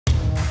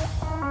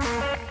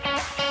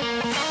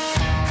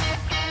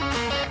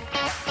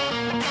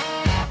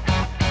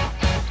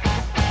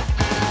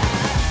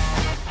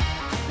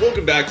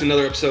Welcome back to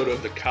another episode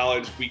of the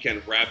College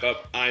Weekend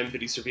Wrap-Up. I'm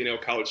Vinnie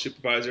Cervino, College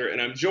Supervisor, and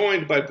I'm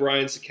joined by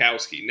Brian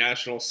Sakowski,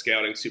 National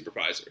Scouting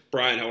Supervisor.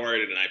 Brian, how are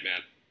you tonight,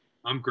 man?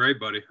 I'm great,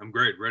 buddy. I'm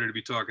great. Ready to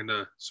be talking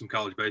to some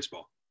college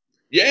baseball.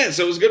 Yeah,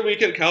 so it was a good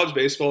weekend college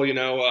baseball. You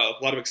know,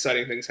 a lot of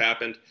exciting things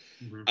happened.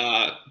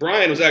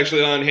 Brian was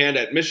actually on hand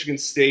at Michigan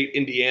State,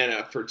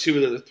 Indiana for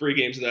two of the three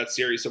games of that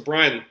series. So,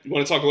 Brian, you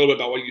want to talk a little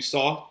bit about what you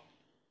saw?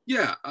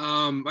 Yeah,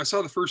 I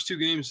saw the first two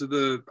games of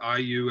the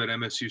IU at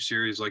MSU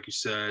series, like you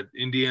said.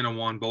 Indiana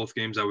won both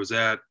games I was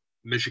at.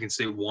 Michigan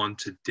State won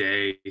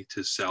today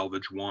to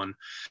salvage one.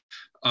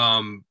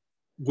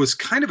 Was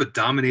kind of a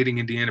dominating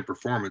Indiana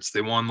performance.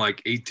 They won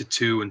like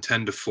 8-2 and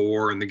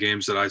 10-4 in the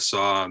games that I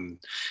saw. And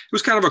it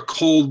was kind of a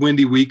cold,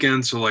 windy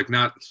weekend, so like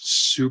not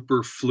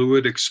super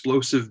fluid,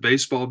 explosive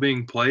baseball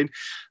being played.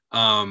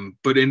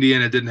 But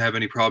Indiana didn't have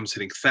any problems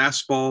hitting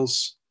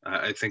fastballs.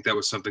 I think that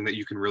was something that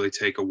you can really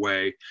take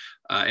away.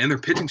 And their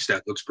pitching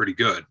staff looks pretty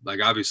good.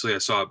 Like, obviously, I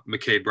saw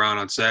McCade Brown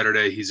on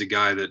Saturday. He's a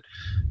guy that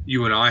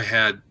you and I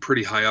had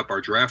pretty high up our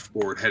draft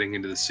board heading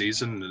into the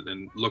season,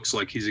 and looks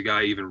like he's a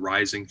guy even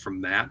rising from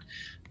that.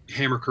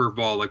 Hammer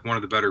curveball, like one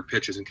of the better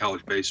pitches in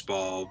college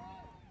baseball.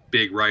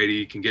 Big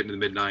righty, can get into the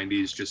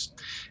mid-90s. Just,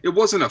 it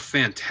wasn't a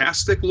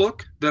fantastic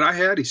look that I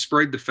had. He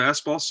sprayed the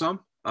fastball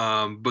some,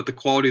 but the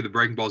quality of the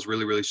breaking ball is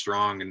really, really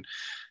strong. And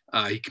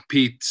he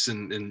competes,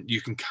 and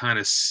you can kind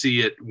of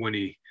see it when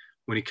he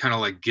kind of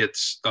like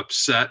gets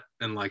upset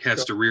and like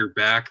has to rear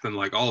back. Then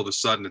like all of a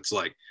sudden it's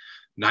like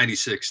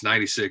 96,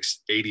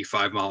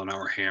 85 mile an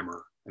hour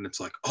hammer, and it's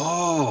like,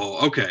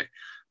 oh, okay,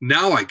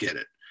 now I get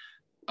it.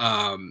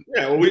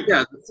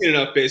 We've seen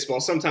enough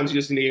baseball. Sometimes you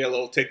just need a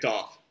little ticked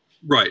off.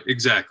 Right,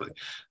 exactly.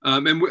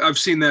 And I've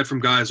seen that from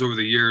guys over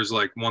the years.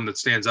 Like, one that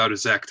stands out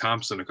is Zach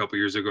Thompson a couple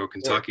years ago,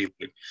 Kentucky. Yeah.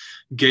 Like,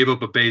 gave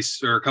up a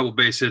base or a couple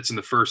base hits in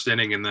the first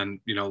inning, and then,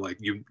 you know, like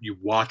you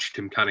watched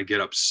him kind of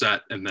get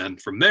upset, and then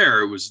from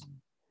there it was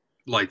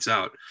lights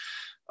out.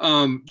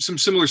 Some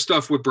similar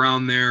stuff with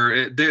Brown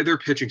there. Their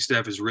pitching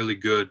staff is really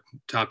good,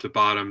 top to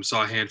bottom.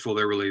 Saw a handful of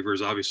their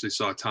relievers. Obviously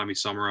saw Tommy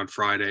Summer on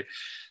Friday.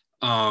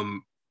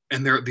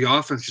 And the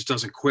offense just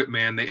doesn't quit,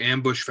 man. They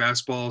ambush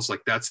fastballs.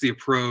 Like, that's the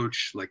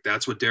approach. Like,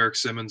 that's what Derek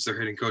Simmons, their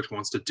hitting coach,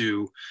 wants to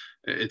do.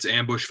 It's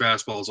ambush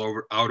fastballs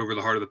out over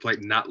the heart of the plate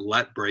and not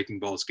let breaking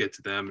balls get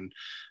to them.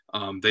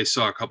 And they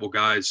saw a couple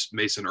guys,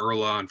 Mason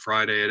Erla on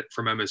Friday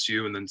from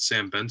MSU, and then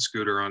Sam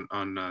Benscooter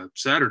on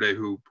Saturday,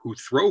 who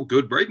throw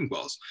good breaking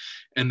balls.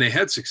 And they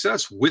had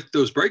success with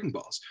those breaking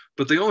balls.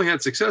 But they only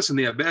had success in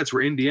the at-bats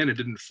where Indiana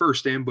didn't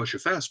first ambush a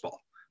fastball.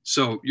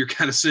 So you're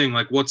kind of seeing,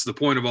 like, what's the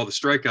point of all the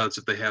strikeouts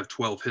if they have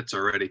 12 hits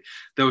already?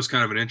 That was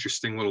kind of an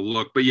interesting little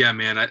look. But, yeah,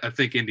 man, I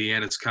think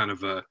Indiana's kind of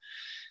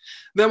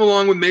them,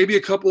 along with maybe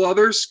a couple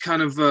others,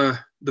 kind of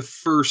the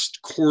first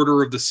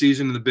quarter of the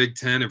season in the Big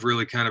Ten have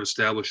really kind of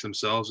established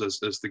themselves as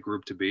the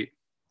group to beat.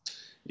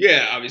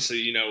 Yeah, obviously,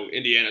 you know,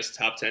 Indiana's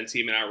top 10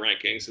 team in our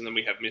rankings, and then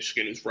we have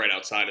Michigan, who's right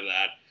outside of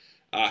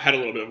that. Had a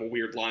little bit of a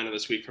weird line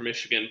this week for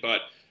Michigan,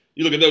 but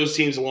you look at those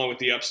teams along with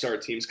the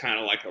upstart teams, kind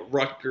of like a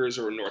Rutgers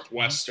or a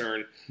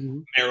Northwestern,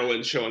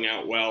 Maryland showing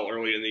out well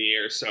early in the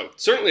year. So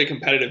certainly a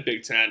competitive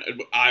Big Ten.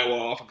 Iowa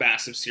off a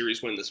massive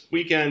series win this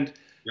weekend.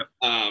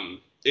 Yep.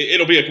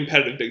 It'll be a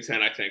competitive Big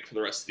Ten, I think, for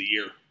the rest of the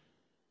year.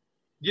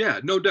 Yeah,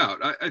 no doubt.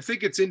 I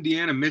think it's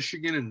Indiana,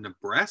 Michigan, and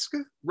Nebraska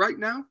right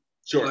now.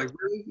 Sure. Like,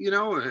 really, you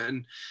know,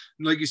 and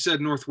like you said,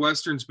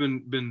 Northwestern's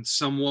been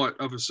somewhat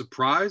of a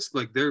surprise.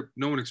 Like,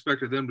 no one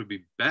expected them to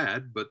be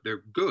bad, but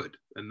they're good.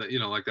 And, you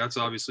know, like, that's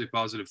obviously a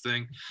positive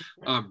thing.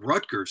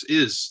 Rutgers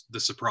is the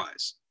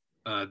surprise.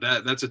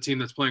 That's a team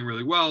that's playing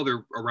really well.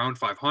 They're around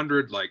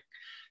 500, like,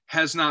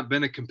 has not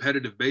been a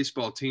competitive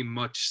baseball team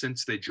much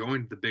since they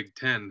joined the Big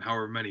Ten,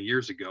 however many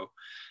years ago.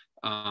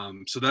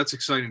 So that's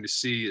exciting to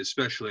see,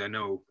 especially, I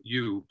know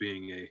you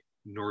being a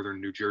Northern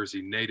New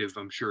Jersey native,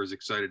 I'm sure, is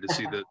excited to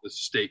see the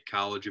State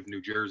College of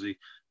New Jersey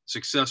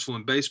successful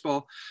in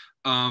baseball.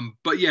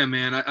 But yeah,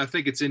 man, I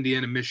think it's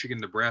Indiana, Michigan,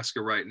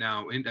 Nebraska right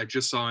now. And I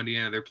just saw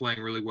Indiana. They're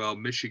playing really well.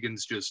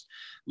 Michigan's just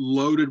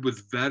loaded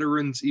with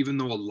veterans, even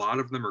though a lot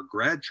of them are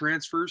grad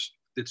transfers.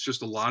 It's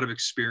just a lot of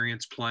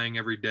experience playing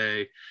every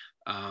day.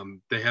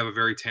 They have a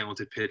very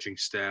talented pitching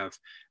staff.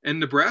 And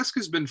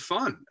Nebraska's been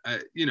fun.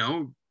 You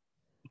know,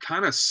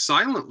 kind of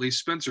silently,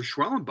 Spencer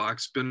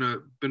Schwellenbach's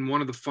been one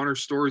of the funner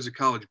stories of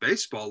college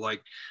baseball.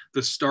 Like,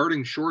 the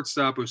starting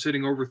shortstop who's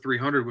hitting over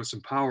 300 with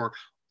some power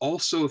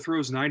also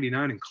throws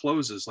 99 and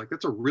closes. Like,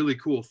 that's a really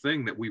cool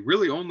thing that we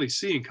really only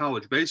see in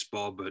college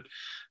baseball. But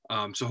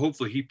so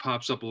hopefully he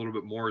pops up a little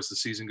bit more as the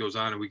season goes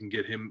on, and we can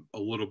get him a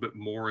little bit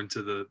more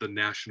into the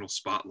national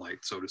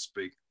spotlight, so to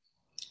speak.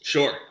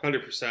 Sure,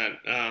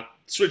 100%.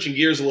 Switching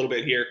gears a little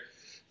bit here,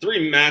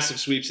 3 massive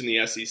sweeps in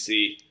the SEC.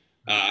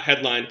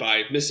 Headlined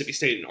by Mississippi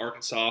State and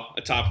Arkansas,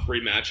 a top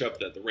 3 matchup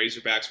that the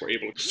Razorbacks were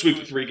able to sweep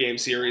the 3-game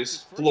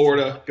series.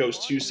 Florida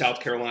goes to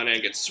South Carolina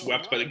and gets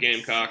swept by the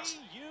Gamecocks.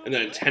 And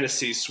then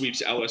Tennessee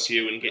sweeps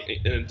LSU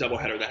in a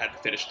doubleheader that had to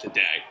finish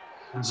today.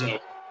 So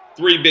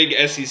 3 big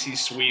SEC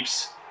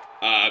sweeps.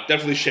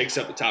 Definitely shakes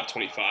up the top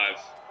 25.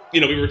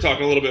 we were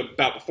talking a little bit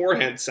about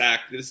beforehand,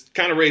 Zach. This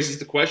kind of raises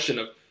the question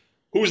of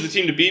who's the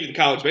team to beat in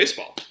college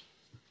baseball?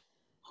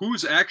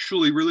 Who's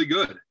actually really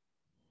good?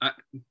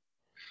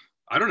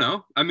 I don't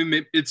know. I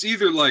mean, it's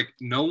either like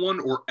no one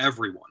or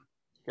everyone.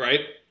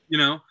 Right.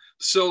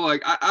 So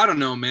like, I don't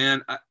know,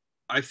 man.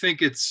 I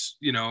think it's,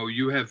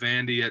 you have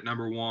Vandy at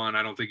number 1.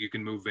 I don't think you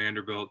can move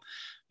Vanderbilt.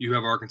 You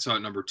have Arkansas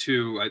at number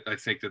 2. I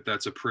think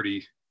that's a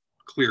pretty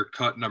clear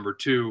cut number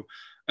 2.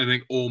 I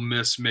think Ole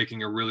Miss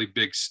making a really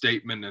big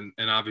statement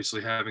and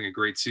obviously having a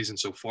great season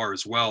so far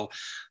as well.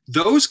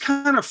 Those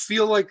kind of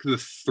feel like the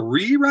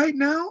 3 right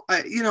now.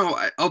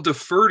 I'll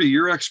defer to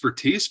your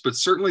expertise, but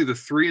certainly the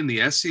 3 in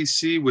the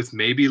SEC with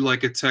maybe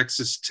like a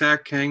Texas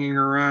Tech hanging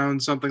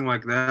around, something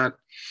like that.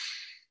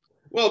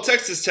 Well,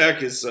 Texas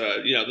Tech is,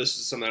 this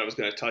is something I was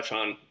going to touch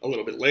on a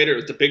little bit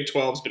later. The Big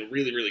 12 has been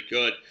really, really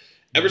good.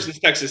 Ever since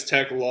Texas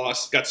Tech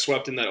got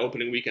swept in that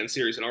opening weekend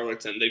series in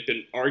Arlington, they've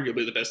been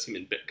arguably the best team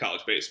in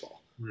college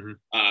baseball. Mm-hmm.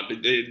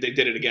 But they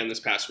did it again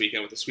this past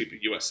weekend with a sweep of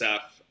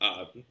USF.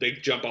 They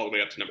jump all the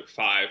way up to number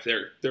 5.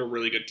 They're a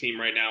really good team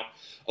right now,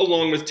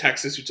 along with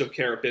Texas, who took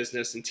care of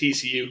business, and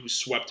TCU, who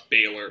swept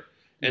Baylor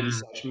and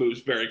such,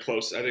 moves very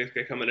close. I think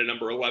they come in at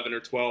number 11 or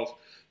 12.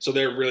 So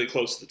they're really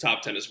close to the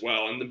top 10 as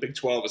well. And the Big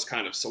 12 has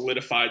kind of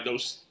solidified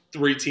those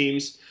 3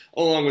 teams,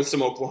 along with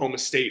some Oklahoma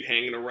State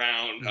hanging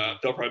around.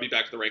 They'll probably be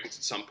back to the rankings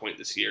at some point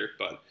this year.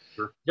 But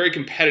very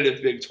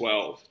competitive Big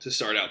 12 to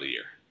start out the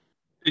year.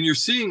 And you're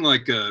seeing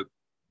like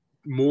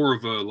more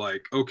of a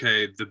like,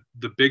 okay,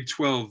 the Big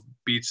 12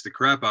 beats the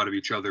crap out of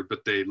each other,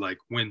 but they like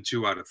win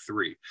 2 out of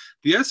 3.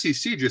 The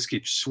SEC just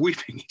keeps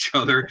sweeping each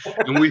other,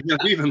 and we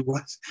have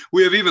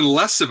even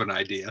less of an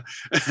idea.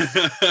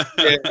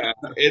 Yeah,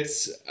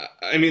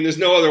 there's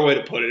no other way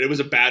to put it. It was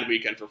a bad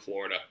weekend for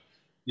Florida.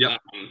 Yeah.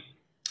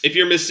 If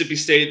you're Mississippi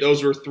State,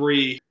 those were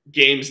 3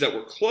 games that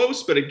were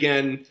close, but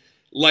again,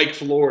 like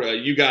Florida,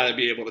 you got to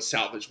be able to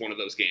salvage one of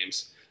those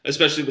games,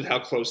 especially with how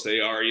close they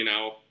are,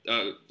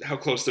 how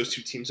close those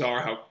 2 teams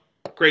are, how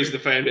crazy the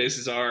fan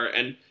bases are,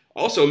 and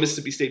also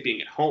Mississippi State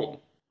being at home.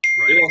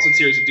 Right. They lost a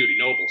series of Duty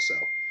Noble, so.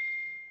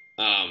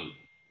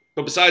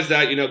 But besides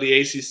that,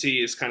 the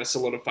ACC is kind of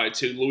solidified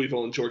too.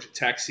 Louisville and Georgia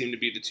Tech seem to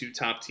be the 2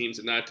 top teams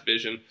in that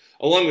division,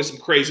 along with some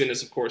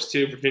craziness, of course,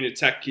 too. Virginia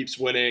Tech keeps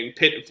winning.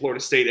 Pitt and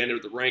Florida State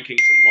entered the rankings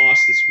and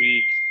lost this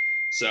week.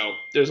 So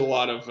there's a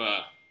lot of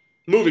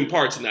moving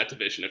parts in that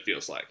division, it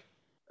feels like.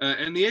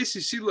 And the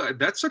ACC,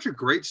 that's such a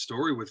great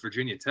story with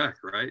Virginia Tech,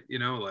 right?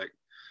 Like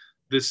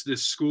this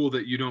school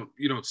that you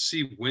don't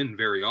see win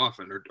very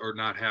often, or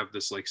not have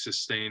this like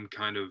sustained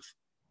kind of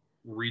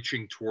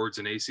reaching towards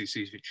an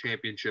ACC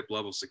championship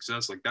level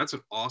success. Like that's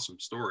an awesome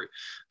story.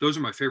 Those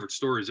are my favorite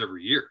stories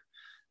every year.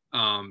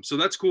 So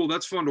that's cool.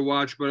 That's fun to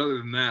watch. But other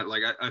than that,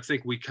 like I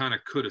think we kind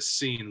of could have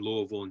seen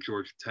Louisville and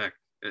Georgia Tech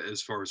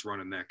as far as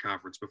running that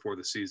conference before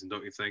the season,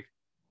 don't you think?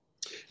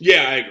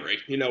 Yeah, I agree.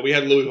 We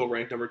had Louisville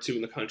ranked number 2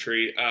 in the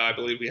country. I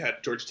believe we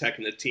had Georgia Tech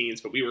in the teens,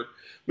 but we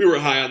were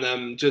high on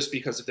them just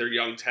because of their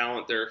young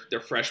talent, their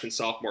freshman,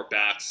 sophomore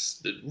bats,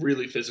 the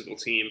really physical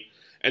team.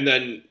 And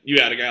then you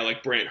add a guy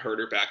like Brant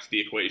Herter back to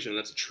the equation.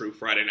 That's a true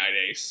Friday night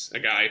ace, a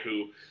guy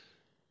who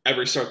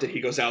every start that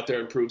he goes out there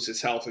and proves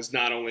his health is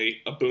not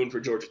only a boon for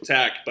Georgia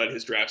Tech, but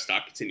his draft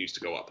stock continues to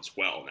go up as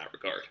well in that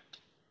regard.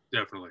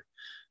 Definitely.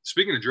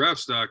 Speaking of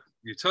draft stock,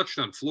 you touched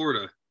on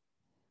Florida.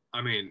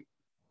 I mean,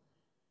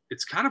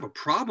 it's kind of a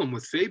problem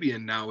with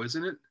Fabian now,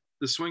 isn't it?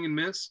 The swing and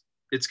miss.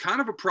 It's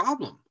kind of a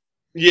problem.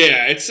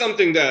 Yeah, it's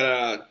something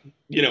that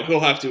he'll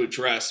have to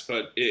address.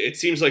 But it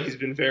seems like he's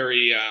been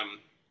very,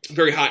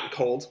 very hot and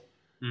cold.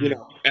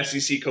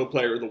 SEC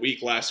co-player of the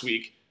week last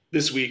week.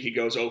 This week he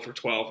goes 0 for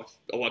 12 with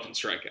 11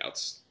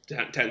 strikeouts,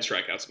 10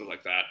 strikeouts, something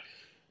like that.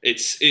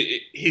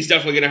 He's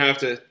definitely going to have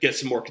to get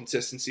some more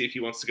consistency if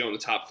he wants to go in the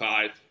top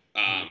 5.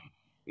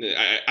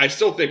 I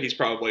still think he's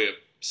probably a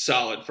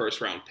solid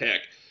first-round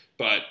pick,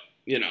 but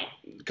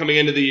coming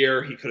into the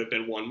year, he could have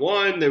been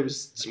 1-1. There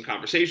was some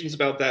conversations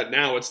about that.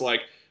 Now it's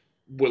like,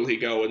 will he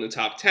go in the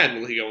top 10?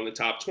 Will he go in the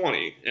top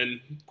 20? And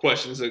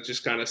questions that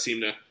just kind of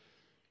seem to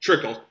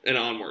trickle and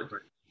onward.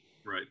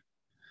 Right.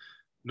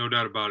 No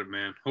doubt about it,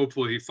 man.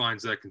 Hopefully he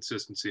finds that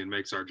consistency and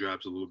makes our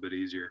jobs a little bit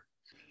easier.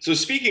 So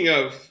speaking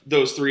of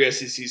those 3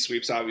 SEC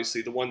sweeps,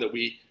 obviously the one that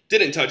we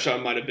didn't touch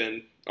on might have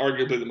been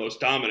arguably the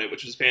most dominant,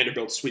 which was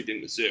Vanderbilt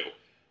sweeping Mizzou.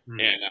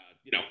 And,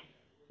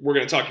 we're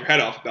going to talk your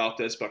head off about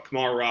this, but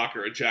Kamar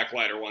Rocker and Jack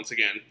Leiter once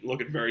again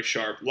looking very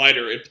sharp.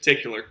 Leiter in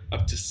particular,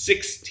 up to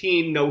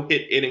 16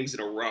 no-hit innings in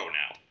a row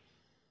now.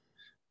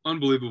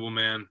 Unbelievable,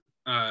 man.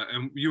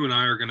 And you and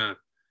I are going to,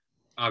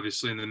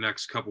 obviously, in the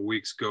next couple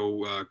weeks,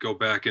 go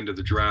back into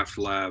the draft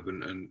lab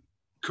and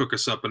cook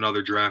us up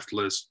another draft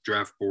list,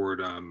 draft board.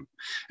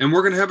 And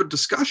we're going to have a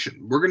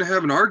discussion. We're going to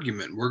have an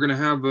argument. We're going to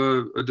have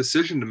a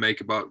decision to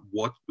make about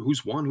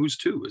who's 1, who's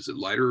 2. Is it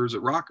Leiter or is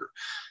it Rocker?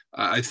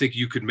 I think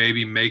you could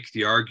maybe make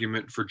the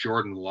argument for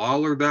Jordan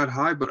Lawler that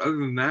high, but other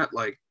than that,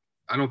 like,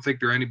 I don't think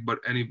there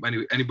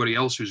anybody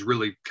else who's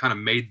really kind of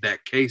made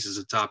that case as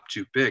a top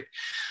 2 pick.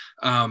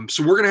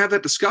 So we're going to have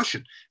that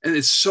discussion. And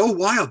it's so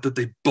wild that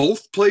they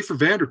both play for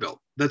Vanderbilt.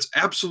 That's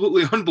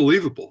absolutely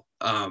unbelievable.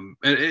 And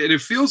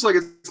it feels like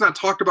it's not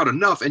talked about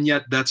enough, and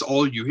yet that's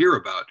all you hear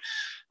about.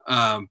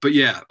 But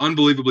yeah,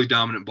 unbelievably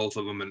dominant, both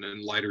of them,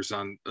 and Leiter's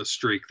on a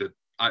streak that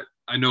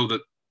I know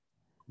that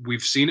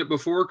we've seen it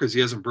before because he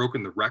hasn't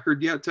broken the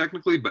record yet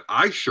technically, but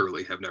I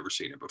surely have never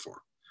seen it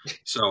before.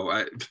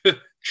 So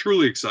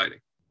truly exciting.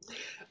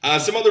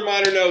 Some other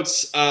minor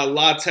notes,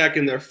 La Tech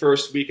in their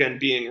first weekend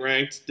being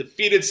ranked,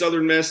 defeated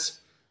Southern Miss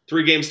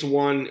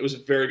 3-1. It was a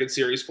very good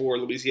series for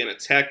Louisiana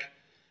Tech.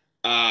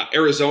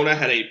 Arizona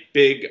had a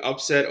big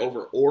upset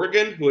over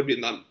Oregon, who had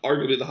been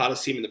arguably the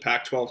hottest team in the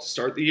Pac-12 to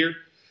start the year.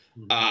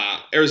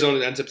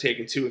 Arizona ends up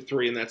taking 2 of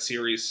 3 in that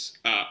series.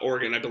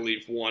 Oregon, I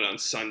believe, won on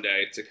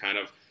Sunday to kind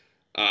of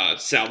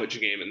salvage a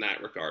game in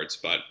that regards.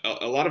 But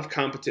a lot of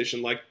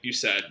competition, like you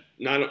said,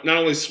 not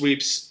only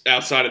sweeps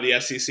outside of the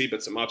SEC,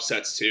 but some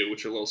upsets too,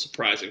 which are a little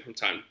surprising from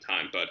time to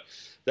time. But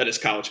that is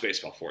college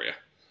baseball for you.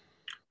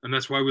 And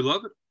that's why we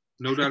love it.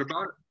 No doubt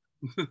about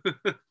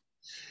it.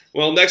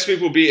 Well, next week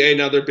will be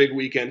another big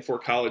weekend for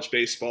college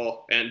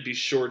baseball. And be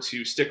sure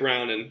to stick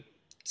around and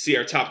see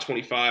our top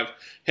 25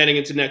 heading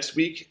into next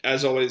week.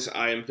 As always,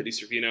 I am Vinnie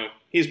Cervino.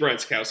 He's Brian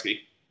Sakowski.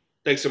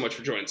 Thanks so much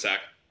for joining, Zach.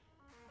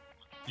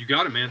 You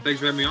got it, man. Thanks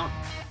for having me on.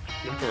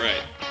 All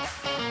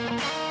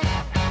right.